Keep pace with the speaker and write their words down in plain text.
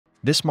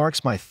This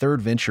marks my third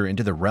venture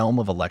into the realm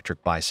of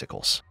electric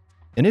bicycles.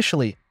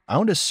 Initially, I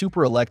owned a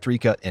Super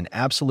Electrica, an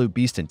absolute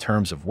beast in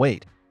terms of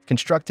weight,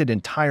 constructed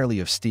entirely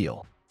of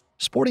steel.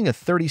 Sporting a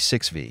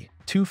 36V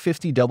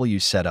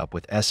 250W setup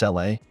with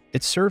SLA,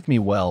 it served me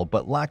well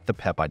but lacked the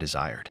pep I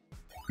desired.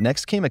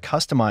 Next came a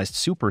customized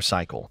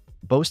supercycle,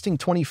 boasting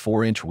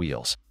 24-inch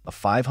wheels, a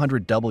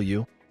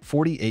 500W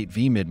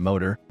 48V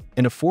mid-motor,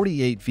 and a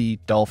 48V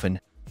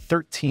Dolphin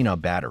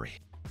 13A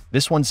battery.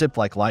 This one zipped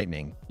like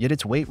lightning, yet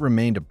its weight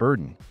remained a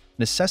burden,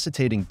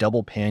 necessitating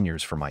double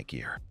panniers for my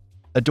gear.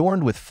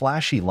 Adorned with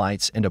flashy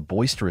lights and a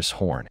boisterous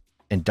horn,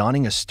 and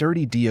donning a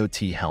sturdy DOT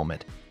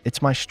helmet,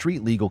 it's my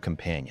street-legal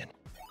companion.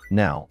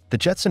 Now, the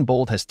Jetson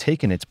Bolt has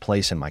taken its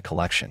place in my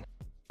collection.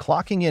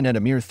 Clocking in at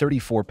a mere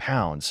 34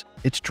 pounds,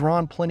 it's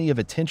drawn plenty of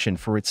attention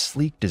for its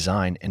sleek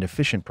design and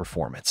efficient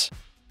performance.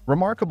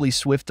 Remarkably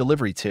swift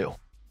delivery too.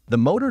 The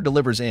motor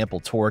delivers ample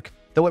torque,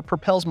 though it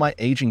propels my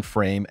aging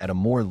frame at a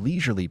more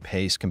leisurely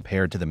pace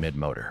compared to the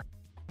mid-motor.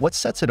 What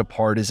sets it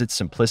apart is its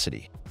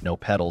simplicity. No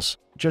pedals,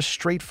 just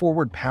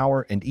straightforward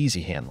power and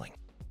easy handling.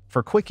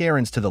 For quick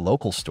errands to the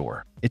local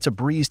store, it's a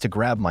breeze to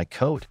grab my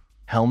coat,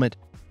 helmet,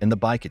 and the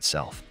bike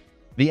itself.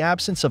 The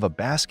absence of a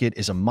basket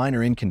is a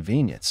minor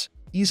inconvenience,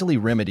 easily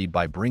remedied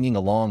by bringing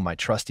along my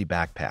trusty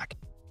backpack.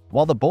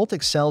 While the Bolt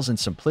excels in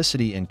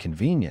simplicity and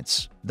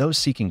convenience, those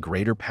seeking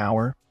greater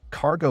power,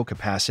 cargo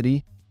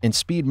capacity, and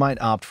speed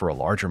might opt for a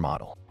larger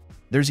model.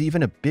 There's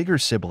even a bigger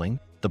sibling,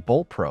 the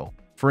Bolt Pro,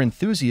 for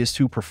enthusiasts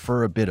who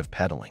prefer a bit of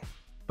pedaling.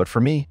 But for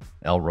me,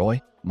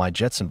 Elroy, my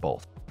Jetson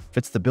Bolt,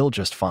 fits the bill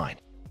just fine.